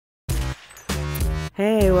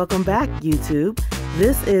Hey, welcome back, YouTube.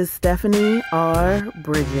 This is Stephanie R.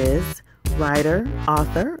 Bridges, writer,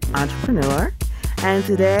 author, entrepreneur, and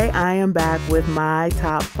today I am back with my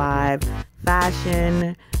top 5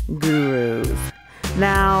 fashion gurus.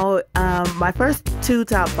 Now, my first 2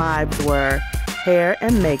 top 5s were hair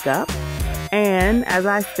and makeup, and as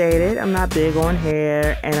I stated, I'm not big on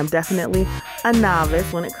hair, and I'm definitely a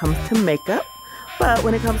novice when it comes to makeup. But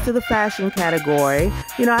when it comes to the fashion category,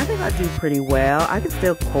 I think I do pretty well. I can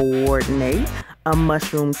still coordinate a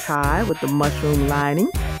mushroom tie with the mushroom lining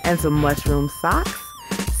and some mushroom socks.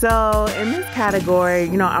 So in this category,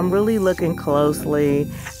 I'm really looking closely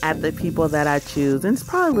at the people that I choose. And it's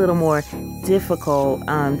probably a little more difficult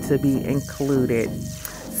to be included.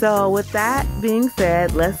 So with that being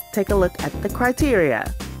said, let's take a look at the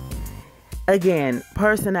criteria. Again,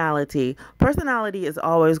 personality. Personality is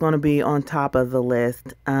always going to be on top of the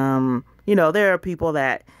list. There are people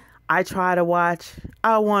that I try to watch,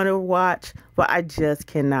 I want to watch, but I just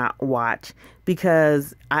cannot watch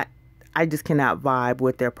because I just cannot vibe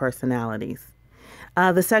with their personalities.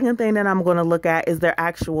 The second thing that I'm going to look at is their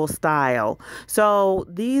actual style. So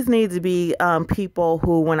these need to be people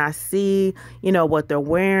who, when I see, what they're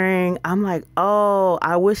wearing, I'm like, oh,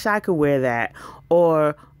 I wish I could wear that.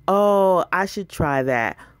 Or, oh, I should try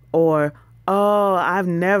that. Or, oh, I've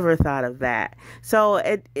never thought of that. So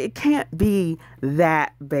it can't be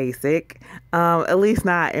that basic, at least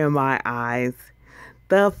not in my eyes.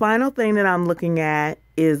 The final thing that I'm looking at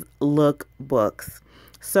is lookbooks.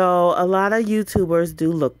 So a lot of YouTubers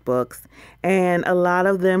do lookbooks, and a lot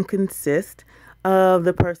of them consist of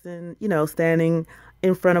the person, standing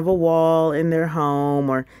in front of a wall in their home,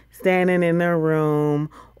 or standing in their room,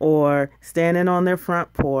 or standing on their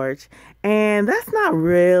front porch. And that's not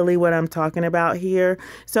really what I'm talking about here.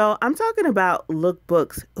 So I'm talking about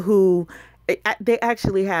lookbooks who they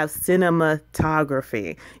actually have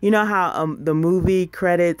cinematography. You know how the movie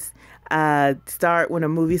credits start when a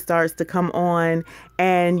movie starts to come on,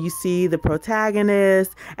 and you see the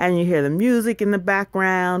protagonist and you hear the music in the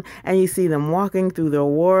background and you see them walking through the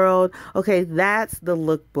world. Okay, that's the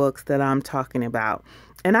lookbooks that I'm talking about.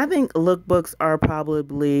 And I think lookbooks are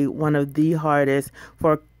probably one of the hardest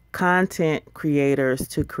for content creators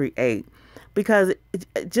to create, because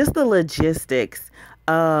just the logistics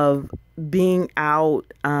of being out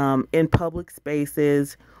in public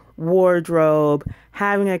spaces, wardrobe,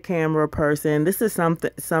 having a camera person. This is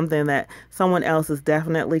something that someone else is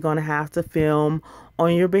definitely going to have to film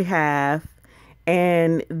on your behalf.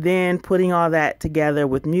 And then putting all that together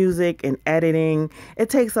with music and editing, it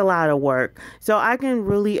takes a lot of work. So I can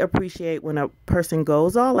really appreciate when a person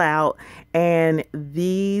goes all out, and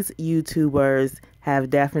these YouTubers have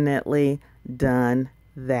definitely done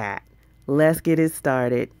that. Let's get it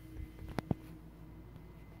started.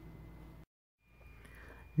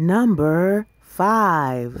 Number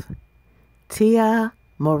 5, Tia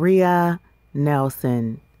Maria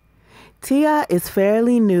Nelson. Tia is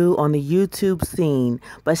fairly new on the YouTube scene,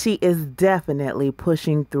 but she is definitely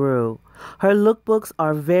pushing through. Her lookbooks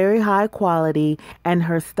are very high quality and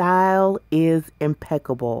her style is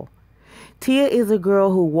impeccable. Tia is a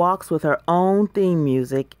girl who walks with her own theme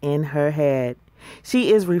music in her head.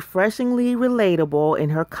 She is refreshingly relatable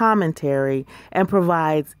in her commentary and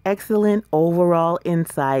provides excellent overall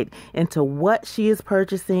insight into what she is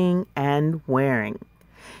purchasing and wearing.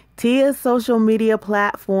 Tia's social media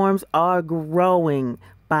platforms are growing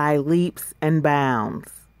by leaps and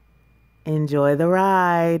bounds. Enjoy the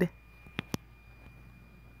ride.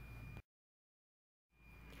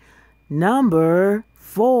 Number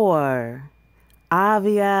 4,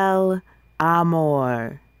 Avielle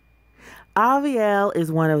Amor. Avielle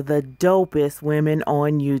is one of the dopest women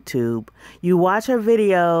on YouTube. You watch her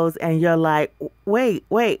videos and you're like, wait,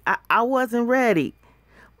 I wasn't ready.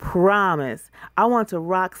 Promise. I want to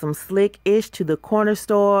rock some slick-ish to the corner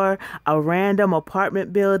store, a random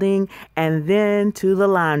apartment building, and then to the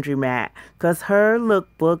laundromat, because her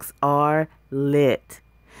lookbooks are lit.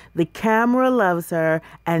 The camera loves her,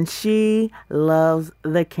 and she loves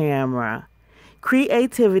the camera.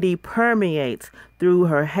 Creativity permeates through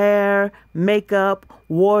her hair, makeup,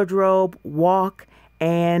 wardrobe, walk,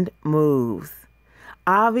 and moves.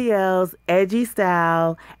 Avielle's edgy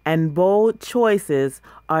style and bold choices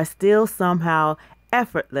are still somehow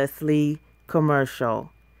effortlessly commercial.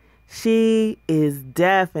 She is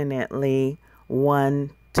definitely one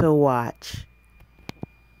to watch.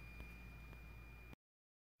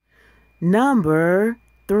 Number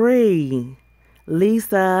 3,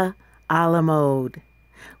 Lisa Alamode.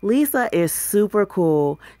 Lisa is super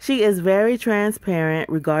cool. She is very transparent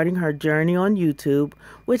regarding her journey on YouTube,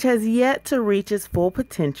 which has yet to reach its full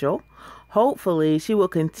potential. Hopefully, she will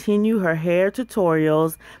continue her hair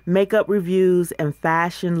tutorials, makeup reviews, and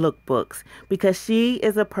fashion lookbooks because she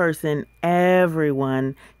is a person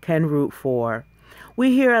everyone can root for.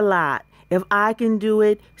 We hear a lot, if I can do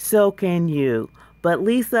it, so can you. But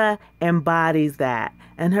Lisa embodies that,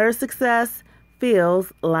 and her success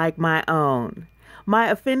feels like my own. My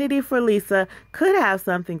affinity for Lisa could have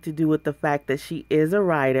something to do with the fact that she is a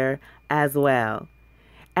writer as well.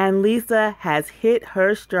 And Lisa has hit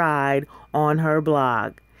her stride on her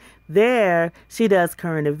blog. There, she does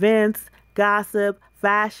current events, gossip,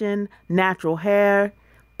 fashion, natural hair.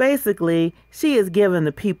 Basically, she is giving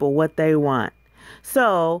the people what they want.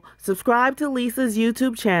 So, subscribe to Lisa's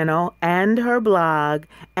YouTube channel and her blog,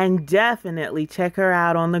 and definitely check her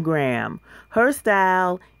out on the gram. Her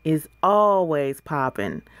style is always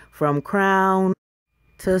poppin', from crown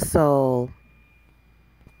to soul.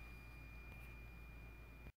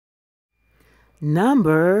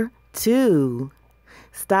 Number 2,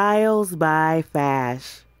 Styles by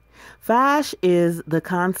Fash. Fash is the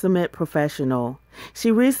consummate professional.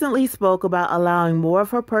 She recently spoke about allowing more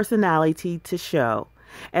of her personality to show,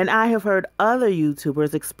 and I have heard other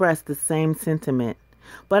YouTubers express the same sentiment.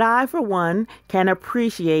 But I, for one, can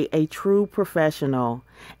appreciate a true professional,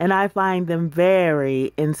 and I find them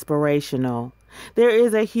very inspirational. There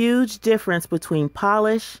is a huge difference between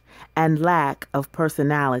polish and lack of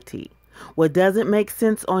personality. What doesn't make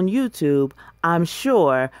sense on YouTube, I'm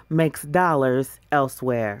sure, makes dollars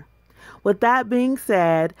elsewhere. With that being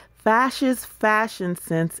said, Fash's fashion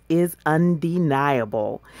sense is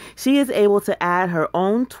undeniable. She is able to add her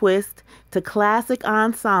own twist to classic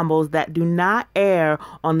ensembles that do not err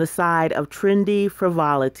on the side of trendy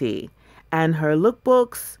frivolity. And her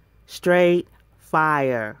lookbooks, straight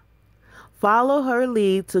fire. Follow her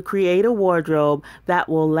lead to create a wardrobe that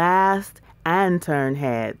will last and turn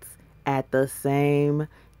heads at the same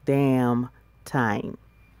damn time.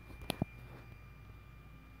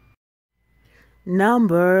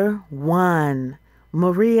 Number 1,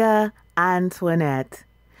 Maria Antoinette.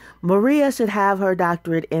 Maria should have her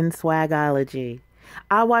doctorate in swagology.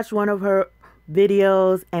 I watched one of her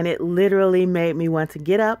videos and it literally made me want to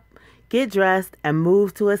get up, get dressed, and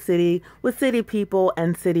move to a city with city people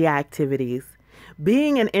and city activities.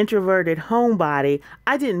 Being an introverted homebody,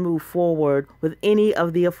 I didn't move forward with any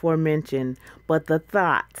of the aforementioned, but the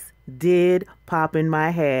thoughts did pop in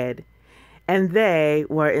my head, and they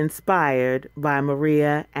were inspired by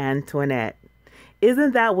Maria Antoinette.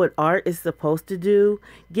 Isn't that what art is supposed to do?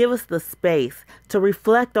 Give us the space to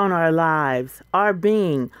reflect on our lives, our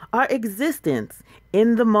being, our existence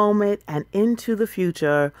in the moment and into the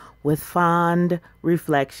future with fond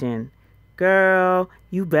reflection. Girl,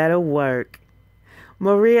 you better work.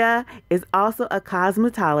 Maria is also a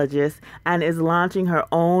cosmetologist and is launching her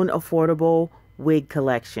own affordable wig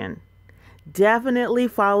collection. Definitely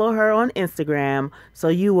follow her on Instagram so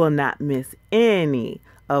you will not miss any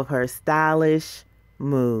of her stylish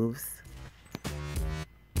moves.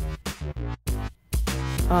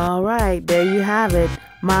 All right, there you have it,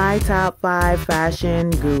 my top 5 fashion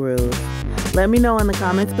gurus. Let me know in the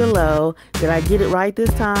comments below, did I get it right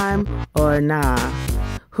this time or nah?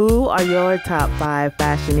 Who are your top 5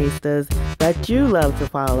 fashionistas that you love to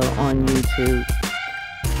follow on YouTube?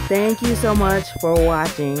 Thank you so much for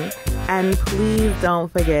watching, and please don't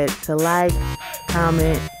forget to like,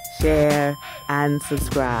 comment, share, and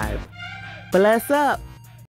subscribe. Bless up!